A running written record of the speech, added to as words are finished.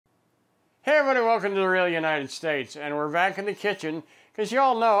Hey everybody, welcome to the real United States, and we're back in the kitchen because you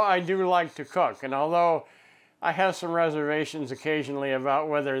all know I do like to cook, and although I have some reservations occasionally about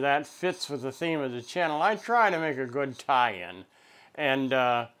whether that fits with the theme of the channel, I try to make a good tie-in, and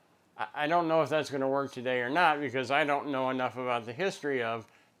I don't know if that's going to work today or not because I don't know enough about the history of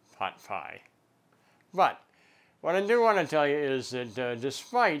pot pie. But what I do want to tell you is that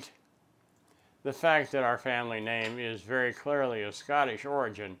despite the fact that our family name is very clearly of Scottish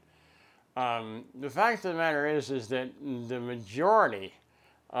origin, the fact of the matter is that the majority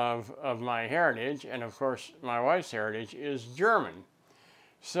of my heritage, and of course my wife's heritage, is German.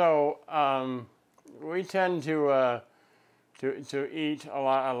 So we tend to eat a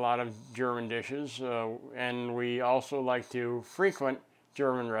lot of German dishes, and we also like to frequent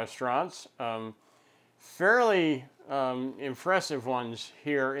German restaurants. Fairly impressive ones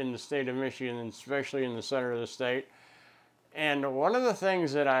here in the state of Michigan, especially in the center of the state. And one of the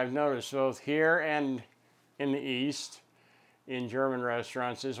things that I've noticed both here and in the East, in German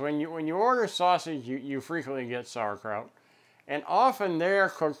restaurants, is when you order sausage, you frequently get sauerkraut, and often they are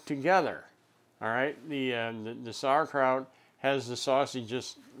cooked together. All right, the sauerkraut has the sausage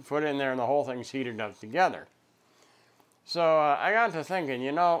just put in there, and the whole thing's heated up together. So I got to thinking,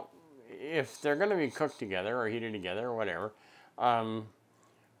 you know, if they're going to be cooked together or heated together or whatever,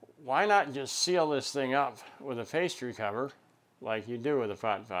 why not just seal this thing up with a pastry cover, like you do with a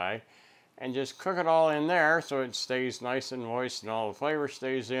pot pie, and just cook it all in there so it stays nice and moist and all the flavor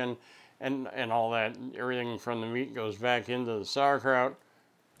stays in, and all that, everything from the meat goes back into the sauerkraut.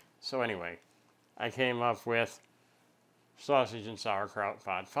 So anyway, I came up with sausage and sauerkraut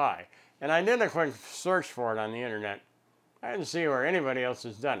pot pie. And I did a quick search for it on the internet. I didn't see where anybody else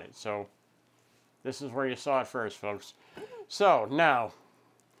has done it, so this is where you saw it first, folks. So now,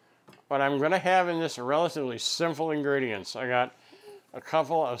 what I'm going to have in this are relatively simple ingredients. I got a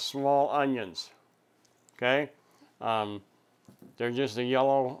couple of small onions, okay? They're just a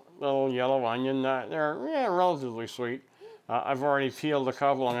little yellow onion. They're relatively sweet. I've already peeled a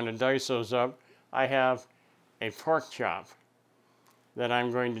couple. I'm going to dice those up. I have a pork chop that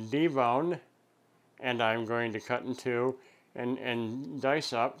I'm going to debone, and I'm going to cut in two and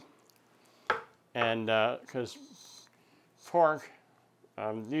dice up. And because pork,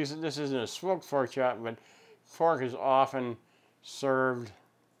 this isn't a smoked pork chop, but pork is often served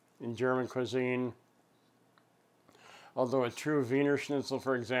in German cuisine. Although a true Wiener Schnitzel,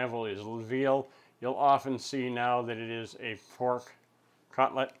 for example, is veal, you'll often see now that it is a pork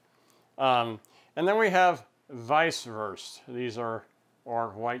cutlet. And then we have Weisswurst. These are, or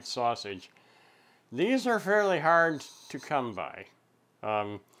white sausage. These are fairly hard to come by.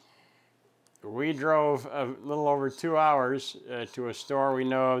 We drove a little over 2 hours to a store we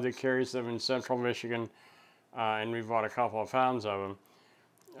know of that carries them in central Michigan, and we bought a couple of pounds of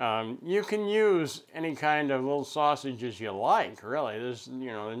them. You can use any kind of little sausages you like, really. There's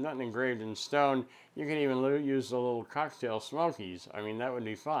nothing engraved in stone. You can even use the little cocktail smokies. I mean, that would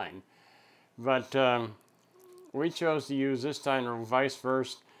be fine. But we chose to use this time a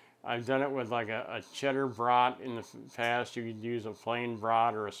Weisswurst. I've done it with like a cheddar brat in the past. You could use a plain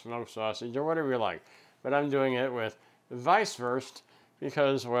brat or a smoked sausage or whatever you like. But I'm doing it with Weisswurst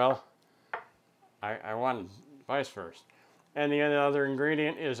because, well, I wanted Weisswurst. And the other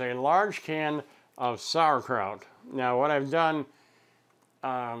ingredient is a large can of sauerkraut. Now what I've done,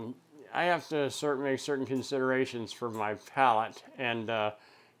 I have to make certain considerations for my palate. And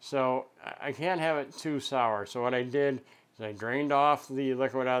so I can't have it too sour. So what I did, I drained off the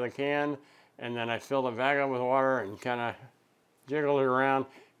liquid out of the can, and then I filled it back up with water and kind of jiggled it around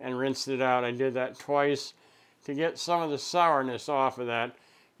and rinsed it out. I did that twice to get some of the sourness off of that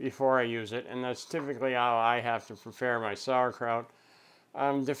before I use it, and that's typically how I have to prepare my sauerkraut.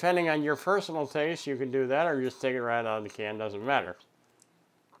 Depending on your personal taste, you can do that or just take it right out of the can, doesn't matter.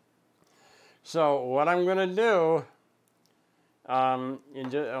 So what I'm going to do, I'm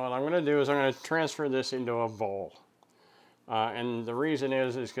going to transfer this into a bowl. And the reason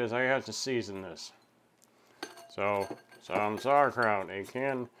is because I have to season this. So some sauerkraut, a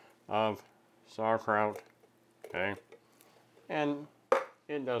can of sauerkraut, okay? And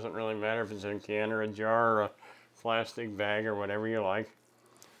it doesn't really matter if it's in a can or a jar or a plastic bag or whatever you like,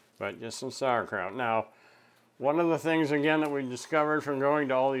 but just some sauerkraut. Now, one of the things, again, that we discovered from going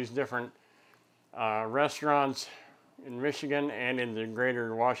to all these different restaurants in Michigan and in the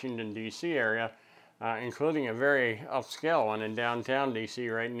greater Washington, D.C. area, including a very upscale one in downtown D.C.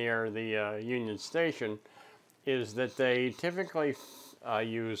 right near the Union Station, is that they typically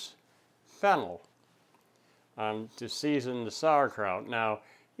use fennel to season the sauerkraut. Now,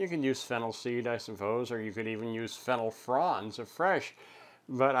 you can use fennel seed, I suppose, or you could even use fennel fronds, fresh.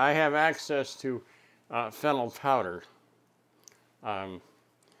 but I have access to fennel powder. I'm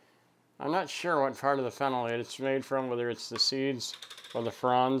not sure what part of the fennel it's made from, whether it's the seeds or the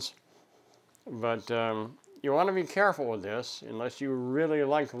fronds, but you want to be careful with this unless you really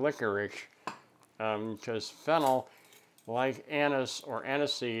like licorice, because fennel, like anise or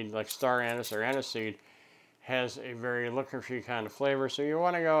aniseed, like star anise or aniseed, has a very licoricey kind of flavor, so you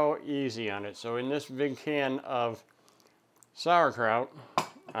want to go easy on it. So in this big can of sauerkraut,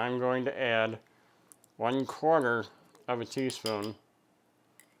 I'm going to add 1/4 of a teaspoon-ish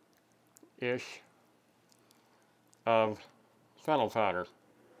of fennel powder.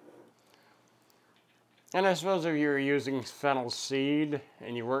 And I suppose if you were using fennel seed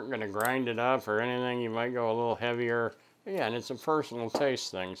and you weren't going to grind it up or anything, you might go a little heavier. Yeah, and it's a personal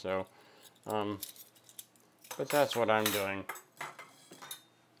taste thing, so but that's what I'm doing.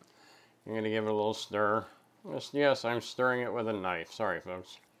 I'm going to give it a little stir. Yes, I'm stirring it with a knife. Sorry,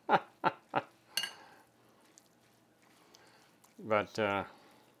 folks. But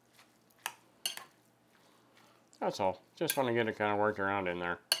that's all. Just want to get it kind of worked around in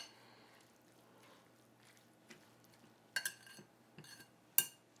there.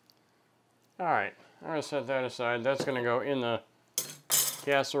 Alright, I'm going to set that aside. That's going to go in the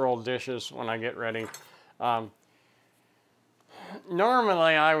casserole dishes when I get ready.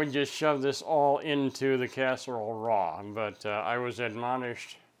 Normally I would just shove this all into the casserole raw, but I was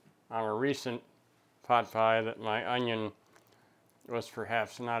admonished on a recent pot pie that my onion was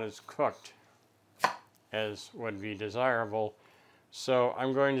perhaps not as cooked as would be desirable. So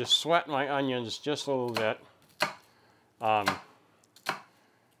I'm going to sweat my onions just a little bit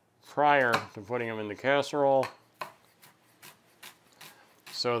prior to putting them in the casserole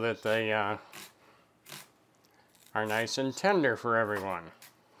so that they are nice and tender for everyone.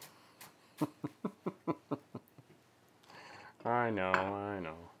 I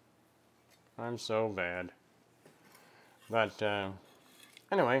know. I'm so bad. But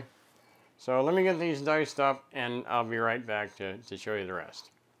anyway, so let me get these diced up and I'll be right back to show you the rest.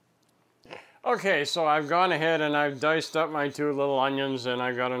 Okay, so I've gone ahead and I've diced up my 2 little onions, and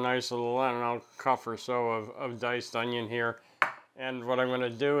I've got a nice little, I don't know, cup or so of diced onion here. And what I'm going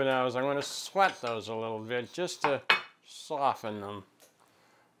to do now is I'm going to sweat those a little bit just to soften them.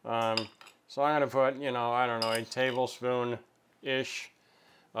 So I'm going to put, you know, I don't know, a tablespoon-ish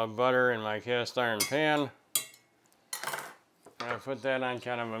of butter in my cast iron pan. I'm going to put that on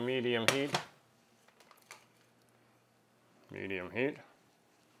kind of a medium heat.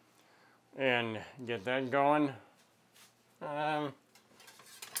 And get that going.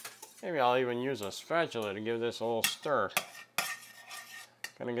 Maybe I'll even use a spatula to give this a little stir.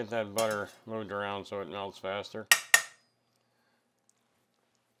 Gonna get that butter moved around so it melts faster.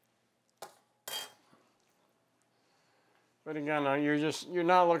 But again, you're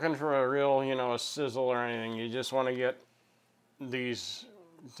not looking for a real, you know, a sizzle or anything. You just want to get these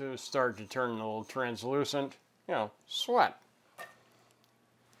to start to turn a little translucent, you know, sweat.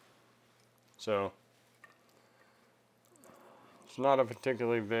 So it's not a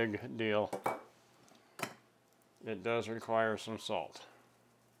particularly big deal. It does require some salt.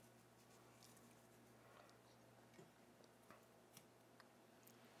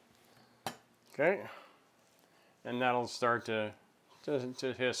 Okay, and that'll start to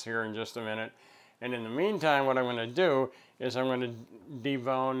hiss here in just a minute. And in the meantime, what I'm going to do is I'm going to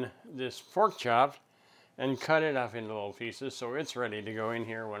debone this pork chop and cut it up into little pieces so it's ready to go in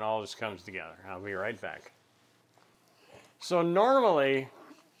here when all this comes together. I'll be right back. So normally,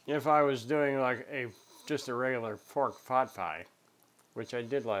 if I was doing like just a regular pork pot pie, which I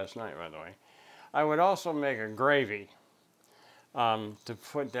did last night, by the way, I would also make a gravy to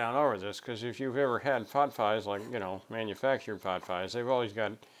put down over this, because if you've ever had pot pies, like, you know, manufactured pot pies, they've always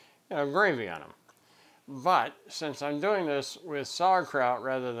got, you know, gravy on them. But since I'm doing this with sauerkraut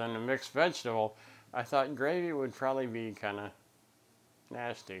rather than a mixed vegetable, I thought gravy would probably be kind of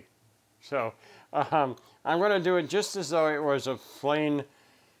nasty. So I'm going to do it just as though it was a plain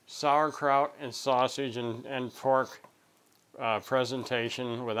sauerkraut and sausage and pork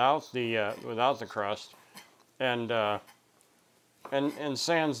presentation without the crust, and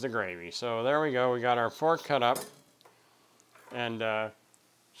sans the gravy. So there we go. We got our pork cut up, and as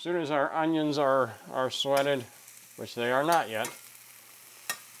soon as our onions are sweated, which they are not yet,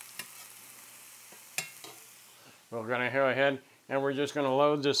 we're going to go ahead and we're just going to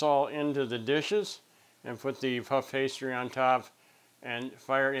load this all into the dishes and put the puff pastry on top and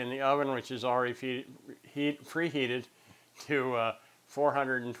fire it in the oven, which is already preheated to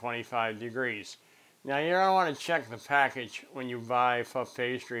 425 degrees. Now, you don't want to check the package when you buy puff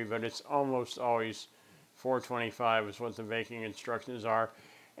pastry, but it's almost always 425 is what the baking instructions are,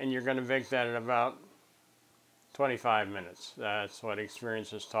 and you're going to bake that at about 25 minutes. That's what experience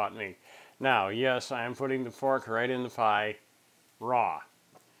has taught me. Now, yes, I am putting the pork right in the pie raw.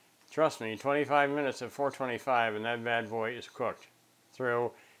 Trust me, 25 minutes at 425 and that bad boy is cooked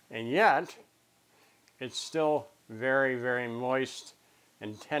through, and yet it's still very, very moist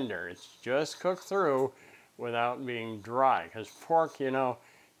and tender. It's just cooked through without being dry, because pork, you know,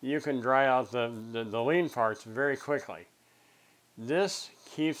 you can dry out the lean parts very quickly. This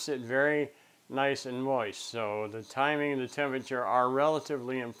keeps it very nice and moist, so the timing and the temperature are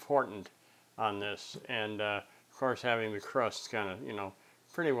relatively important on this, and of course having the crust kind of, you know,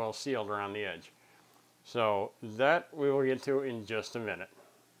 pretty well sealed around the edge. So that we will get to in just a minute.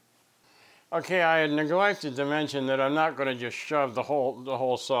 Okay, I had neglected to mention that I'm not going to just shove the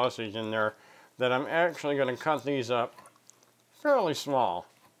whole sausage in there, that I'm actually going to cut these up fairly small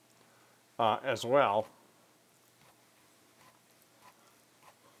as well.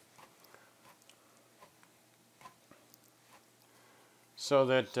 So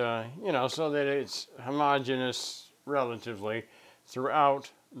that, you know, so that it's homogeneous relatively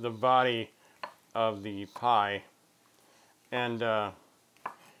throughout the body of the pie. And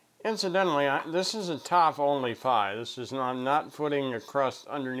incidentally, this is a top-only pie. This is I'm not putting a crust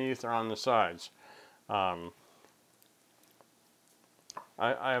underneath or on the sides. I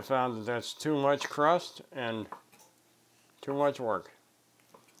have found that that's too much crust and too much work.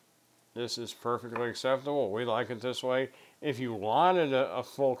 This is perfectly acceptable. We like it this way. If you wanted a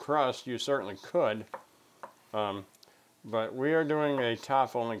full crust, you certainly could. But we are doing a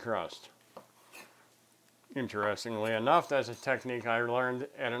top-only crust. Interestingly enough, that's a technique I learned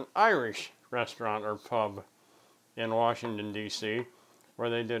at an Irish restaurant or pub in Washington, D.C., where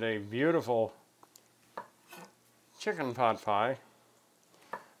they did a beautiful chicken pot pie,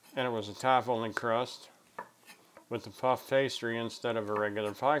 and it was a top-only crust with the puff pastry instead of a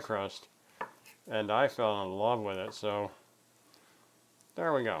regular pie crust, and I fell in love with it. So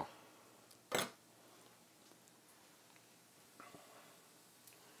there we go.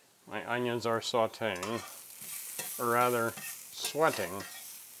 My onions are sauteing, or rather sweating.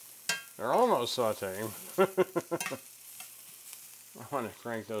 They're almost sauteing. I want to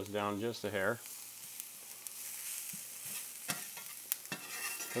crank those down just a hair,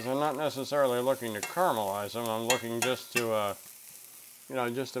 because I'm not necessarily looking to caramelize them. I'm looking just to, you know,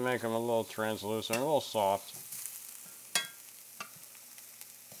 just to make them a little translucent, a little soft.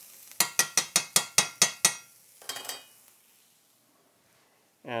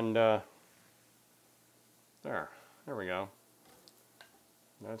 And there we go.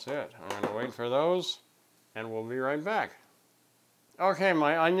 That's it. I'm going to wait for those, and we'll be right back. Okay,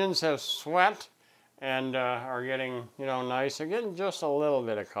 my onions have sweat and are getting, you know, nice. They're getting just a little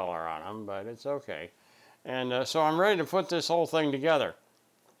bit of color on them, but it's okay. And so I'm ready to put this whole thing together.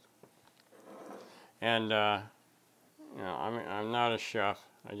 And you know, I'm not a chef.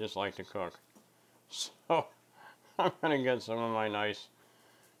 I just like to cook. So I'm going to get some of my nice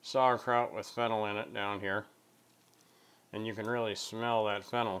sauerkraut with fennel in it down here. And you can really smell that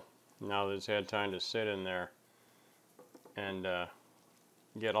fennel now that it's had time to sit in there and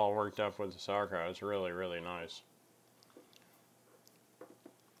get all worked up with the sauerkraut. It's really, really nice.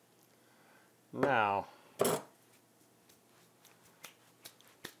 Now,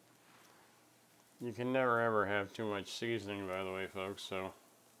 you can never ever have too much seasoning, by the way, folks, so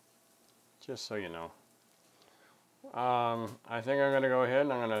just so you know. I think I'm going to go ahead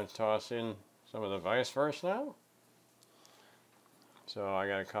and I'm going to toss in some of the vice first now. So I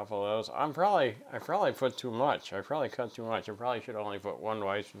got a couple of those. I probably put too much. I probably cut too much. I probably should only put one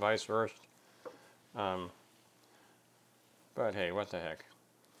vice first. But hey, what the heck.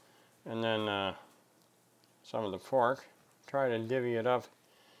 And then some of the pork. Try to divvy it up.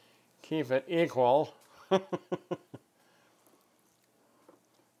 Keep it equal.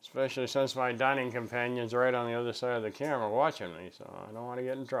 Especially since my dining companion's right on the other side of the camera watching me, so I don't want to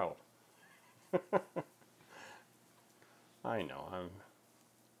get in trouble. I know,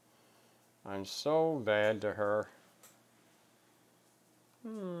 I'm so bad to her.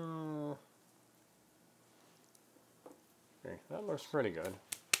 Okay, that looks pretty good.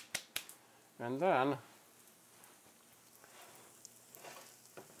 And then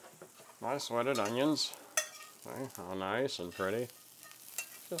my sweated onions. Okay, how nice and pretty.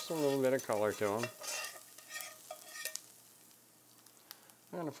 Just a little bit of color to them.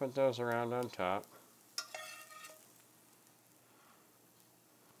 I'm going to put those around on top.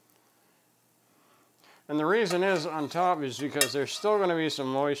 And the reason is on top is because there's still going to be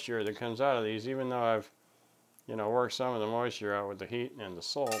some moisture that comes out of these, even though I've, you know, worked some of the moisture out with the heat and the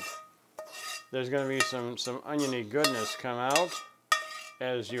salt. there's going to be some oniony goodness come out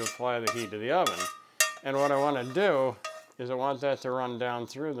as you apply the heat to the oven. And what I want to do is I want that to run down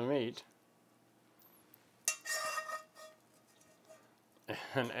through the meat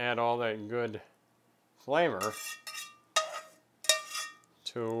and add all that good flavor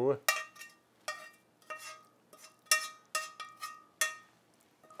to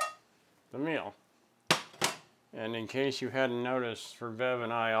the meal. And in case you hadn't noticed, for Bev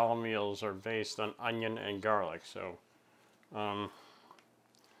and I, all meals are based on onion and garlic. So I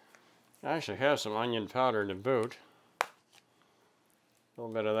actually have some onion powder to boot. A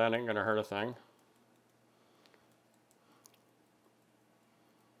little bit of that ain't gonna hurt a thing.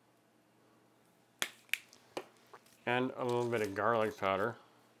 And a little bit of garlic powder.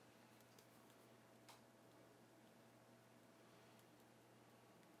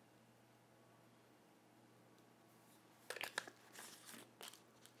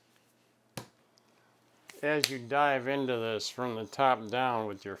 As you dive into this from the top down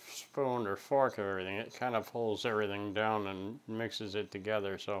with your spoon or fork or everything, it kind of pulls everything down and mixes it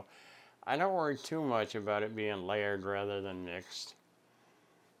together. So I don't worry too much about it being layered rather than mixed.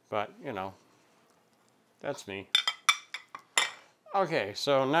 But, you know, that's me. Okay,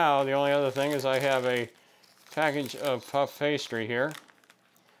 so now the only other thing is I have a package of puff pastry here.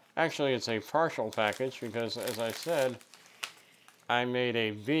 Actually, it's a partial package because, as I said, I made a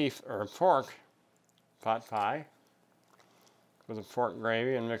beef or pork pot pie with a pork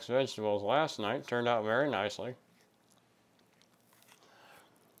gravy and mixed vegetables last night. Turned out very nicely.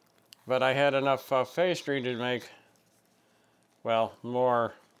 But I had enough puff pastry to make, well,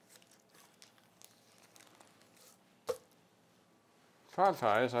 more pot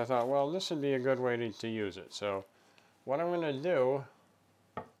pies. I thought, well, this would be a good way to use it. So what I'm going to do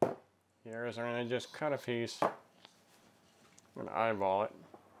here is I'm going to just cut a piece. I'm going to eyeball it.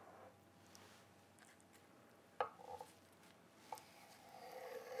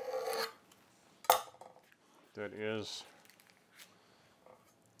 That is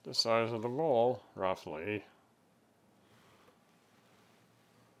the size of the bowl, roughly.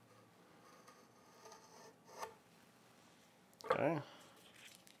 Okay.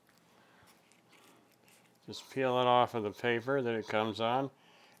 Just peel it off of the paper that it comes on,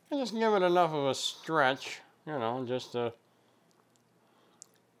 and just give it enough of a stretch, you know, just to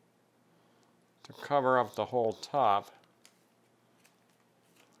cover up the whole top.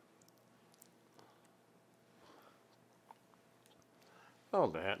 A little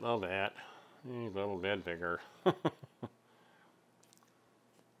bit, a little bit bigger.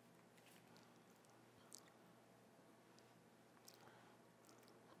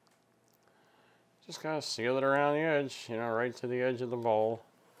 Just kind of seal it around the edge, you know, right to the edge of the bowl.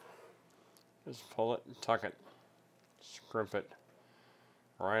 Just pull it and tuck it, scrimp it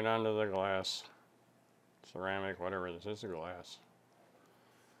right onto the glass, ceramic, whatever this is, a glass.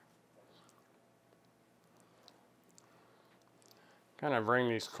 Kind of bring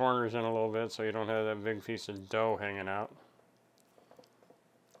these corners in a little bit so you don't have that big piece of dough hanging out.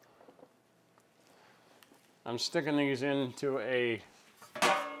 I'm sticking these into a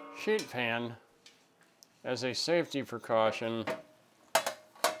sheet pan as a safety precaution,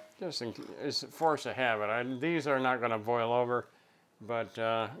 just as a force of habit. These are not going to boil over, but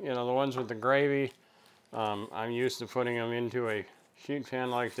you know, the ones with the gravy, I'm used to putting them into a sheet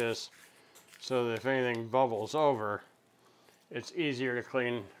pan like this so that if anything bubbles over, it's easier to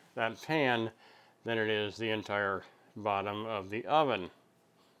clean that pan than it is the entire bottom of the oven.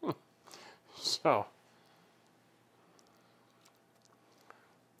 So,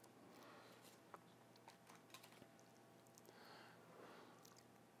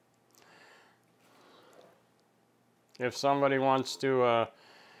 if somebody wants to,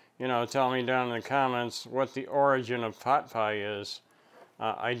 you know, tell me down in the comments what the origin of pot pie is,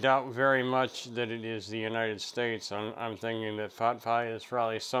 I doubt very much that it is the United States. I'm thinking that pot pie is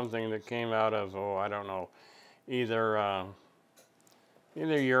probably something that came out of, oh, I don't know, either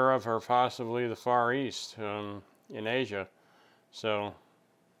Europe or possibly the Far East in Asia. So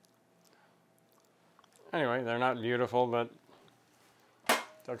anyway, they're not beautiful, but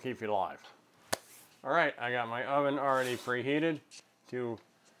they'll keep you alive. All right, I got my oven already preheated to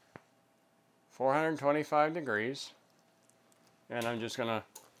 425 degrees. And I'm just gonna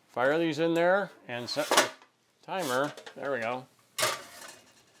fire these in there and set the timer, there we go,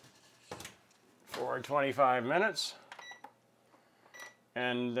 for 25 minutes.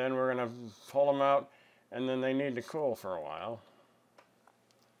 And then we're gonna pull them out, and then they need to cool for a while.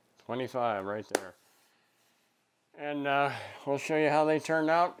 25 right there. And we'll show you how they turned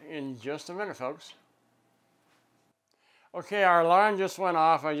out in just a minute, folks. Okay, our alarm just went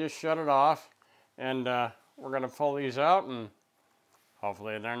off. I just shut it off. And we're going to pull these out, and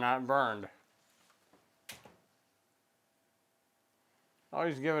hopefully they're not burned.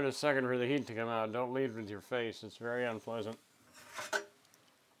 Always give it a second for the heat to come out. Don't lead with your face. It's very unpleasant.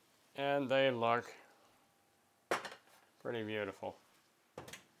 And they look pretty beautiful.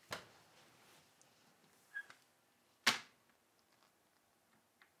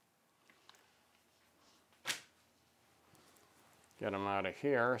 Get them out of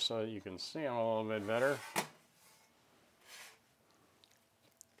here so that you can see them a little bit better.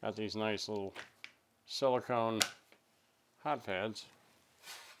 Got these nice little silicone hot pads.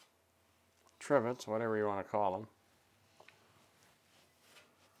 Trivets, whatever you want to call them.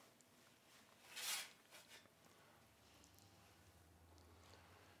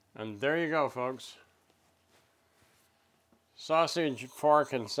 And there you go, folks. Sausage,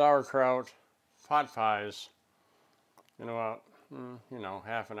 pork, and sauerkraut pot pies in about,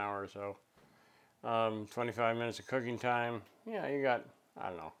 half an hour or so. 25 minutes of cooking time. Yeah, you got, I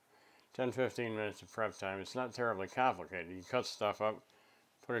don't know, 10, 15 minutes of prep time. It's not terribly complicated. You cut stuff up,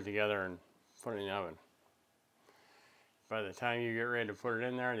 put it together, and put it in the oven. By the time you get ready to put it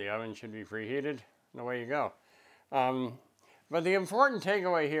in there, the oven should be preheated, and away you go. But the important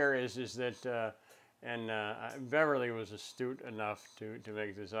takeaway here is that, Beverly was astute enough to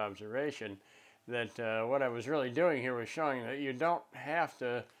make this observation, that what I was really doing here was showing that you don't have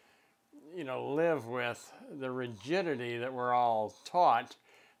to, live with the rigidity that we're all taught,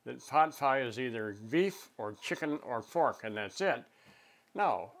 that pot pie is either beef or chicken or pork, and that's it.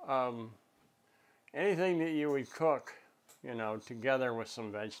 No. Anything that you would cook, together with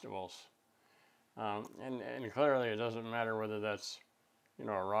some vegetables. And clearly it doesn't matter whether that's, a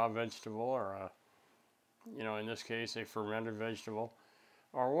raw vegetable or in this case, a fermented vegetable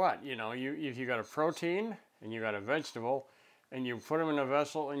or what. If you got a protein and you got a vegetable and you put them in a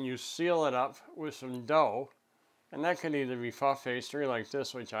vessel and you seal it up with some dough, and that could either be puff pastry like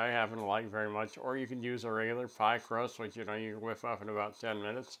this, which I happen to like very much, or you could use a regular pie crust, which, you whiff up in about 10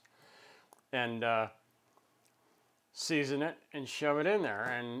 minutes. And season it and shove it in there,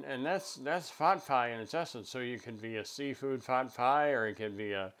 and that's pot pie in its essence. So you could be a seafood pot pie, or it could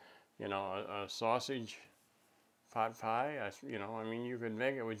be a sausage pot pie. You could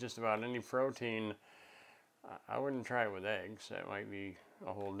make it with just about any protein. I wouldn't try it with eggs. That might be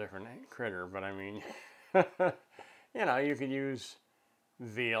a whole different critter. But you could use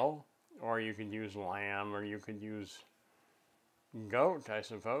veal, or you could use lamb, or you could use goat, I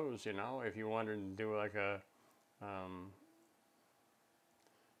suppose, if you wanted to do like a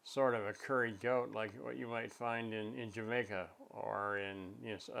sort of a curried goat, like what you might find in Jamaica, or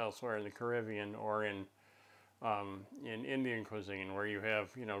elsewhere in the Caribbean, or in Indian cuisine, where you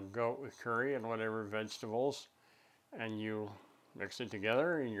have, goat with curry and whatever vegetables, and you mix it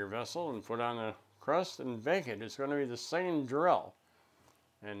together in your vessel and put on a crust and bake it. It's going to be the same drill.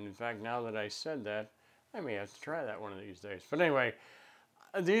 And in fact, now that I said that, I may have to try that one of these days. But anyway,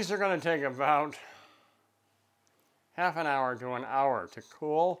 these are going to take about half an hour to an hour to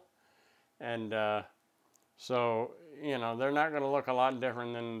cool. And so, they're not going to look a lot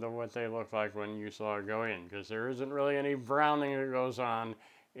different than what they look like when you saw it go in, because there isn't really any browning that goes on.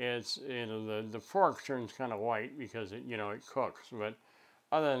 It's, the pork turns kind of white because it cooks. But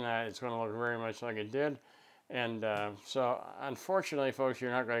other than that, it's going to look very much like it did. And so, unfortunately, folks,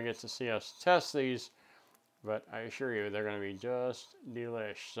 you're not going to get to see us test these, but I assure you they're going to be just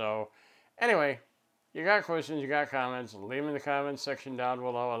delish. So, anyway, you got questions, you got comments, leave them in the comments section down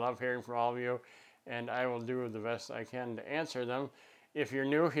below. I love hearing from all of you, and I will do the best I can to answer them. If you're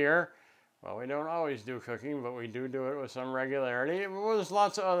new here, well, we don't always do cooking, but we do it with some regularity. Well, there's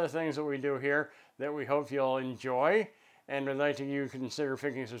lots of other things that we do here that we hope you'll enjoy. And we'd like you to consider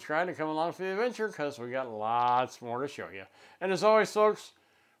clicking subscribe to come along for the adventure, because we got lots more to show you. And as always, folks,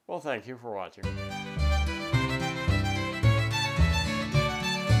 well, thank you for watching.